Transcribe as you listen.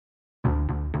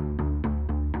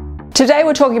Today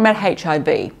we're talking about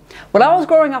HIV. When I was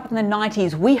growing up in the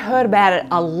 90s, we heard about it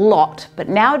a lot, but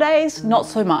nowadays, not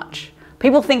so much.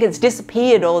 People think it's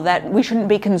disappeared or that we shouldn't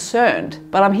be concerned,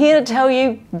 but I'm here to tell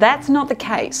you that's not the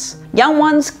case. Young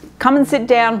ones, come and sit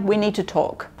down, we need to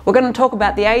talk. We're going to talk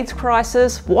about the AIDS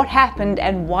crisis, what happened,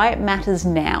 and why it matters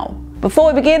now. Before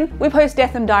we begin, we post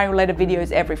death and dying related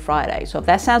videos every Friday, so if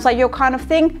that sounds like your kind of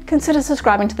thing, consider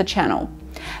subscribing to the channel.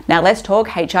 Now let's talk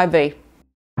HIV.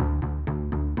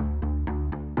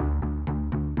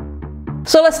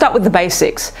 So let's start with the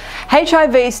basics.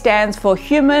 HIV stands for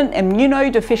Human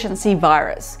Immunodeficiency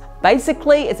Virus.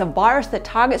 Basically, it's a virus that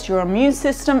targets your immune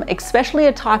system, especially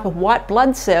a type of white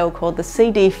blood cell called the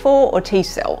CD4 or T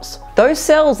cells. Those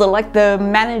cells are like the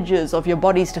managers of your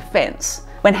body's defense.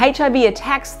 When HIV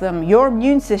attacks them, your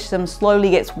immune system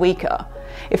slowly gets weaker.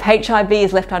 If HIV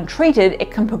is left untreated,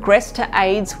 it can progress to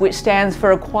AIDS, which stands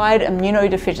for Acquired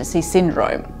Immunodeficiency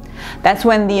Syndrome. That's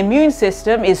when the immune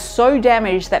system is so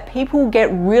damaged that people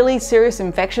get really serious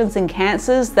infections and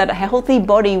cancers that a healthy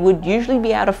body would usually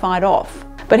be able to fight off.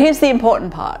 But here's the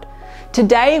important part.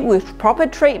 Today, with proper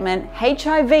treatment,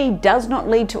 HIV does not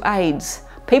lead to AIDS.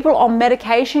 People on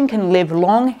medication can live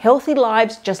long, healthy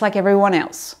lives just like everyone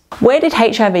else. Where did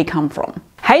HIV come from?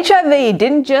 HIV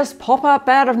didn't just pop up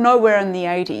out of nowhere in the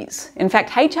 80s. In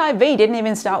fact, HIV didn't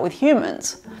even start with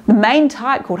humans. The main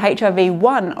type, called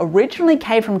HIV-1, originally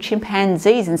came from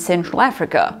chimpanzees in Central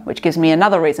Africa, which gives me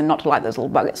another reason not to like those little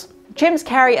buggers. Chimps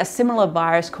carry a similar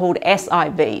virus called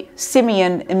SIV,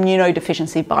 Simian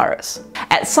Immunodeficiency Virus.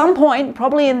 At some point,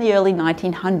 probably in the early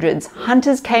 1900s,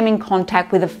 hunters came in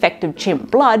contact with affected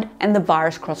chimp blood and the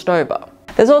virus crossed over.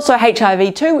 There's also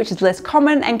HIV-2, which is less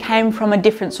common and came from a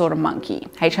different sort of monkey.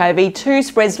 HIV-2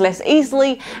 spreads less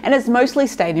easily and has mostly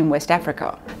stayed in West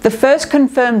Africa. The first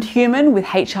confirmed human with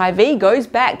HIV goes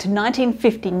back to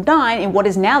 1959 in what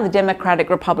is now the Democratic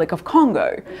Republic of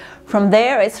Congo. From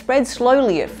there, it spread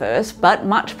slowly at first, but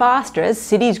much faster as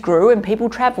cities grew and people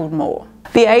travelled more.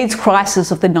 The AIDS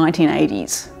crisis of the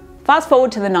 1980s. Fast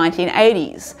forward to the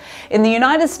 1980s. In the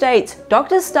United States,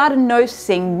 doctors started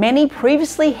noticing many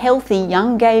previously healthy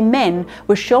young gay men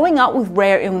were showing up with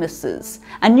rare illnesses,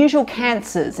 unusual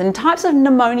cancers, and types of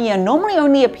pneumonia normally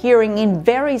only appearing in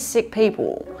very sick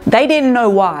people. They didn't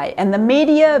know why, and the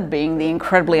media, being the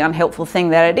incredibly unhelpful thing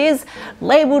that it is,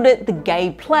 labelled it the gay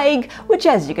plague, which,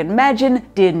 as you can imagine,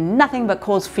 did nothing but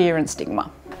cause fear and stigma.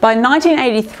 By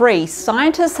 1983,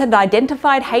 scientists had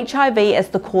identified HIV as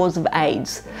the cause of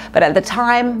AIDS, but at the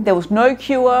time there was no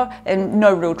cure and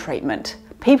no real treatment.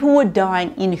 People were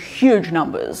dying in huge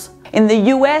numbers. In the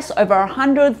US, over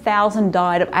 100,000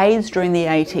 died of AIDS during the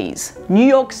 80s. New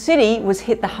York City was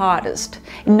hit the hardest.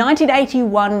 In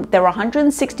 1981, there were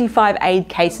 165 AIDS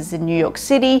cases in New York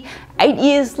City. 8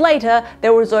 years later,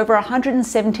 there was over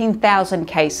 117,000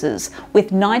 cases,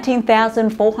 with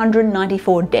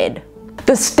 19,494 dead.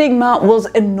 The stigma was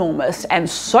enormous and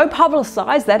so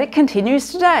publicised that it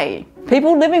continues today.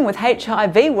 People living with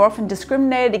HIV were often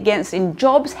discriminated against in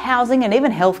jobs, housing and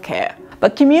even healthcare.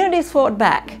 But communities fought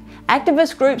back.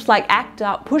 Activist groups like ACT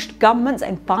UP pushed governments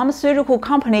and pharmaceutical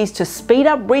companies to speed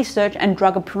up research and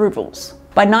drug approvals.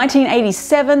 By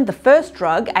 1987, the first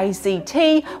drug,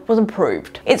 AZT, was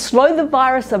approved. It slowed the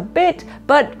virus a bit,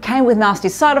 but came with nasty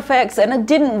side effects and it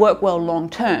didn't work well long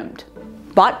term.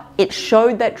 But it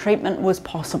showed that treatment was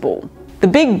possible. The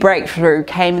big breakthrough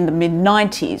came in the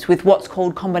mid-90s with what's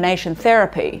called combination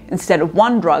therapy. Instead of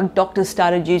one drug, doctors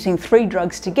started using 3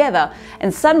 drugs together,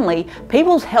 and suddenly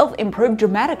people's health improved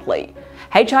dramatically.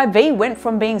 HIV went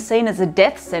from being seen as a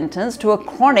death sentence to a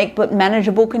chronic but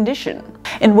manageable condition.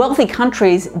 In wealthy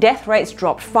countries, death rates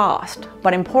dropped fast,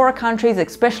 but in poorer countries,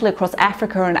 especially across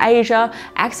Africa and Asia,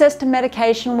 access to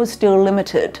medication was still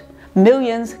limited.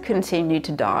 Millions continued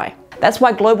to die. That's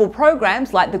why global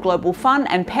programs like the Global Fund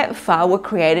and PEPFAR were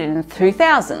created in the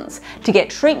 2000s to get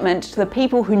treatment to the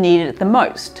people who needed it the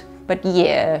most. But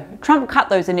yeah, Trump cut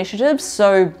those initiatives,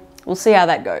 so we'll see how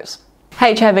that goes.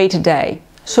 HIV today.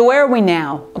 So where are we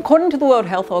now? According to the World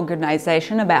Health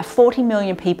Organization, about 40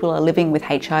 million people are living with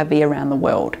HIV around the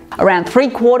world. Around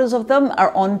 3/4 of them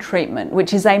are on treatment,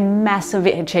 which is a massive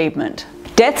achievement.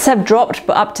 Deaths have dropped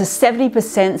up to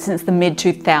 70% since the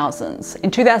mid-2000s.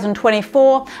 In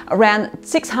 2024, around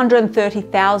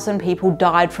 630,000 people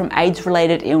died from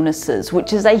AIDS-related illnesses,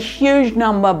 which is a huge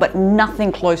number, but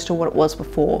nothing close to what it was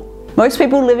before. Most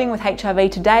people living with HIV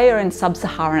today are in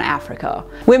sub-Saharan Africa.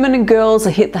 Women and girls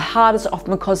are hit the hardest,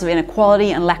 often because of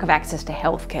inequality and lack of access to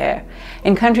healthcare.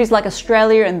 In countries like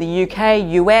Australia and the UK,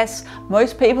 US,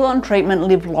 most people on treatment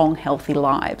live long, healthy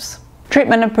lives.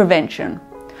 Treatment and prevention.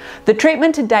 The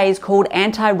treatment today is called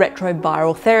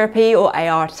antiretroviral therapy, or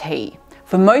ART.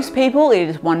 For most people, it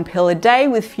is 1 pill a day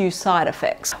with few side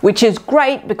effects, which is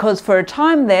great because for a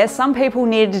time there, some people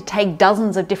needed to take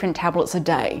dozens of different tablets a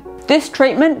day. This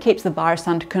treatment keeps the virus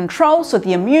under control so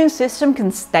the immune system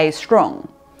can stay strong.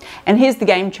 And here's the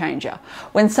game changer.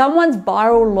 When someone's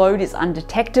viral load is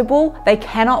undetectable, they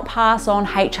cannot pass on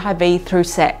HIV through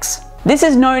sex. This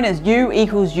is known as U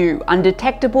equals U,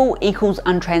 undetectable equals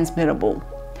untransmittable.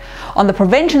 On the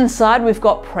prevention side, we've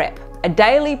got PrEP, a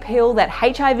daily pill that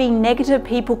HIV negative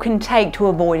people can take to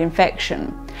avoid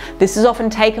infection. This is often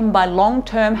taken by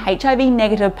long-term HIV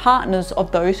negative partners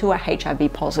of those who are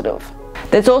HIV positive.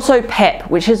 There's also PEP,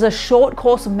 which is a short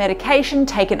course of medication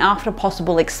taken after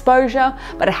possible exposure,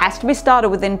 but it has to be started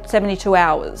within 72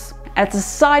 hours. As a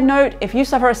side note, if you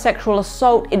suffer a sexual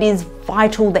assault, it is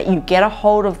vital that you get a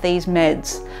hold of these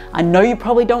meds. I know you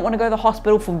probably don't want to go to the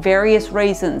hospital for various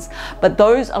reasons, but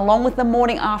those along with the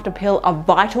morning after pill are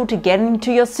vital to get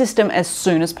into your system as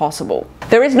soon as possible.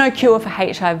 There is no cure for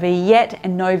HIV yet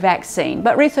and no vaccine,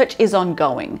 but research is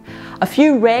ongoing. A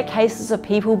few rare cases of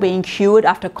people being cured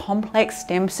after complex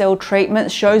stem cell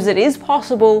treatments shows it is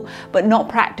possible, but not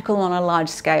practical on a large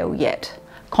scale yet.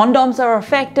 Condoms are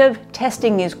effective,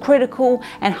 testing is critical,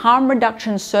 and harm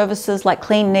reduction services like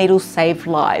clean needles save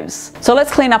lives. So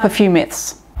let's clean up a few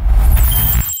myths.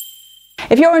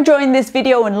 If you're enjoying this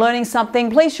video and learning something,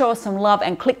 please show us some love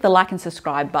and click the like and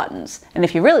subscribe buttons. And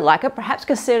if you really like it, perhaps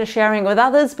consider sharing it with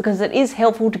others because it is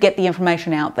helpful to get the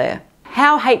information out there.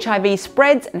 How HIV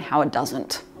spreads and how it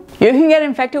doesn't. You can get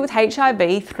infected with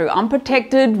HIV through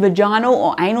unprotected vaginal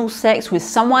or anal sex with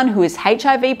someone who is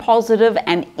HIV positive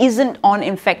and isn't on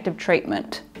effective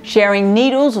treatment. Sharing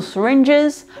needles or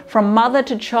syringes from mother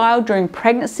to child during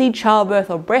pregnancy,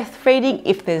 childbirth or breastfeeding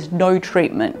if there's no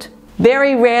treatment.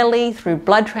 Very rarely through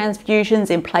blood transfusions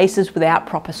in places without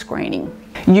proper screening.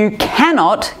 You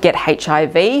cannot get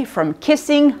HIV from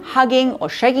kissing, hugging or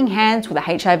shaking hands with a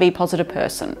HIV positive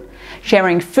person.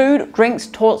 Sharing food, drinks,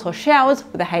 toilets or showers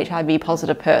with a HIV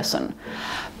positive person.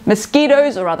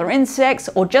 Mosquitoes or other insects,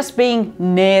 or just being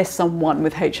near someone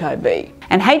with HIV.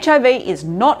 And HIV is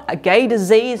not a gay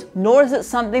disease, nor is it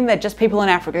something that just people in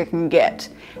Africa can get.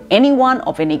 Anyone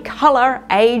of any colour,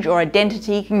 age or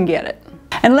identity can get it.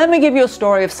 And let me give you a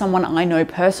story of someone I know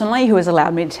personally who has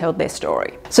allowed me to tell their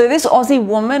story. So this Aussie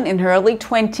woman in her early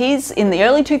 20s, in the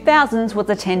early 2000s, was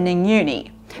attending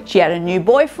uni. She had a new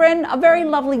boyfriend, a very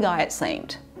lovely guy it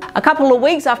seemed. A couple of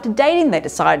weeks after dating, they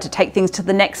decided to take things to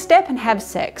the next step and have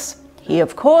sex. He,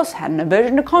 of course, had an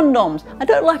aversion to condoms. I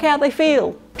don't like how they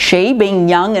feel. She, being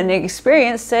young and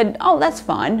inexperienced, said, oh, that's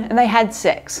fine, and they had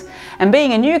sex. And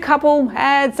being a new couple,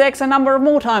 had sex a number of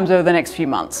more times over the next few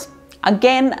months.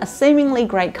 Again, a seemingly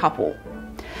great couple.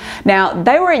 Now,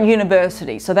 they were at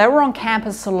university, so they were on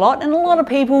campus a lot, and a lot of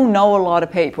people know a lot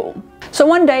of people. So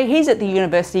one day he's at the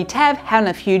university tab having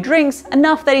a few drinks,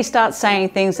 enough that he starts saying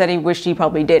things that he wished he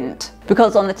probably didn't.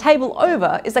 Because on the table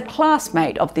over is a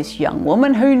classmate of this young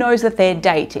woman who knows that they're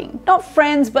dating. Not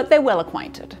friends, but they're well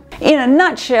acquainted. In a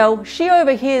nutshell, she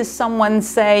overhears someone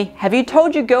say, have you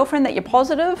told your girlfriend that you're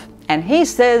positive? And he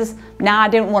says, nah, I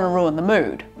didn't want to ruin the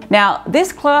mood. Now,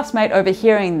 this classmate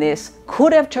overhearing this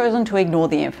could have chosen to ignore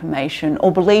the information or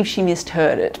believe she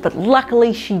misheard it, but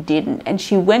luckily she didn't, and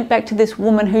she went back to this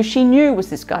woman who she knew was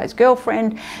this guy's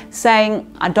girlfriend,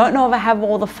 saying, I don't know if I have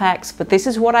all the facts, but this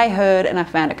is what I heard and I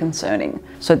found it concerning.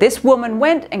 So this woman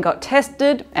went and got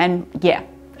tested, and yeah,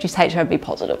 she's HIV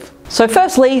positive. So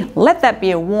firstly, let that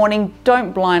be a warning,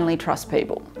 don't blindly trust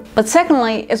people. But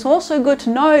secondly, it's also good to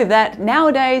know that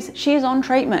nowadays she is on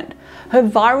treatment. Her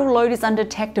viral load is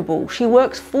undetectable. She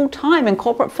works full-time in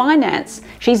corporate finance.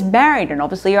 She's married and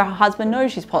obviously her husband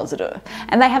knows she's positive.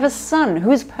 And they have a son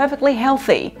who is perfectly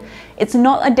healthy. It's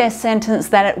not a death sentence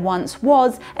that it once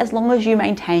was, as long as you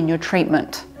maintain your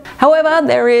treatment. However,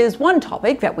 there is one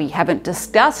topic that we haven't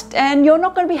discussed, and you're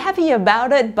not going to be happy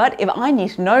about it, but if I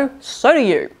need to know, so do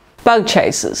you. Bug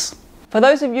chasers. For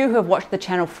those of you who have watched the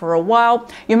channel for a while,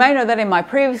 you may know that in my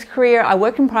previous career, I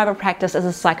worked in private practice as a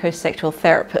psychosexual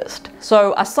therapist.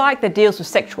 So a psych that deals with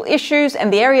sexual issues,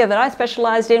 and the area that I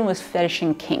specialized in was fetish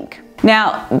and kink.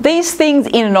 Now, these things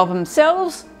in and of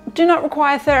themselves do not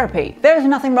require therapy. There is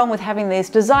nothing wrong with having these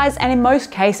desires and in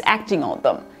most cases acting on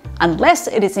them, unless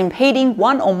it is impeding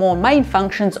one or more main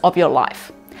functions of your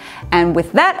life. And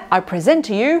with that, I present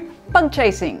to you bug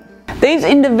chasing. These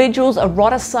individuals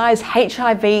eroticize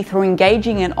HIV through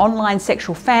engaging in online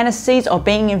sexual fantasies or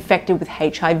being infected with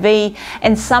HIV,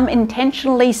 and some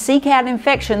intentionally seek out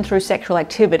infection through sexual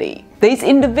activity. These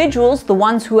individuals, the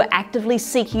ones who are actively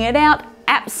seeking it out,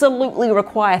 absolutely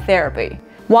require therapy.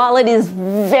 While it is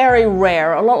very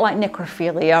rare, a lot like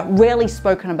necrophilia, rarely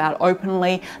spoken about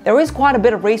openly, there is quite a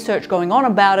bit of research going on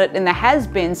about it, and there has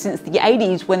been since the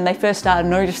 80s when they first started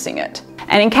noticing it.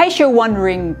 And in case you're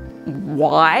wondering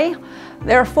why,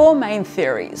 there are 4 main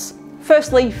theories.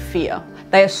 Firstly, fear.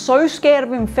 They are so scared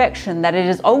of infection that it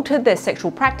has altered their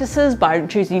sexual practices by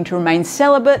choosing to remain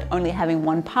celibate, only having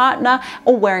one partner,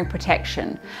 or wearing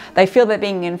protection. They feel that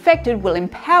being infected will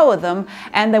empower them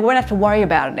and they won't have to worry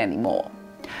about it anymore.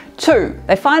 2,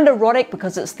 they find it erotic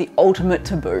because it's the ultimate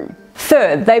taboo.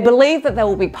 Third, they believe that they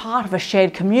will be part of a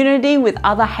shared community with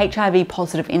other HIV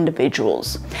positive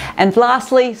individuals. And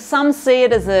lastly, some see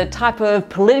it as a type of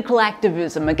political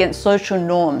activism against social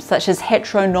norms such as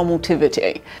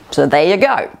heteronormativity. So there you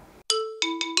go.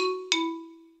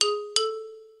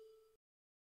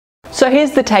 So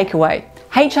here's the takeaway.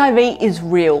 HIV is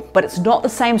real, but it's not the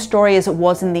same story as it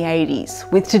was in the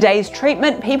 80s. With today's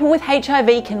treatment, people with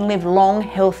HIV can live long,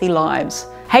 healthy lives.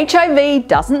 HIV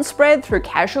doesn't spread through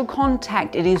casual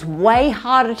contact. It is way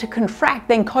harder to contract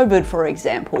than COVID, for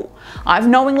example. I've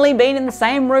knowingly been in the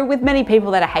same room with many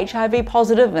people that are HIV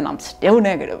positive and I'm still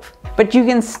negative. But you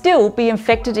can still be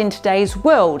infected in today's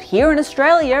world, here in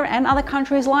Australia and other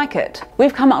countries like it.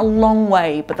 We've come a long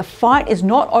way, but the fight is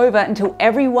not over until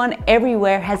everyone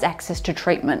everywhere has access to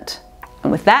treatment.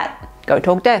 And with that, go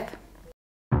talk death.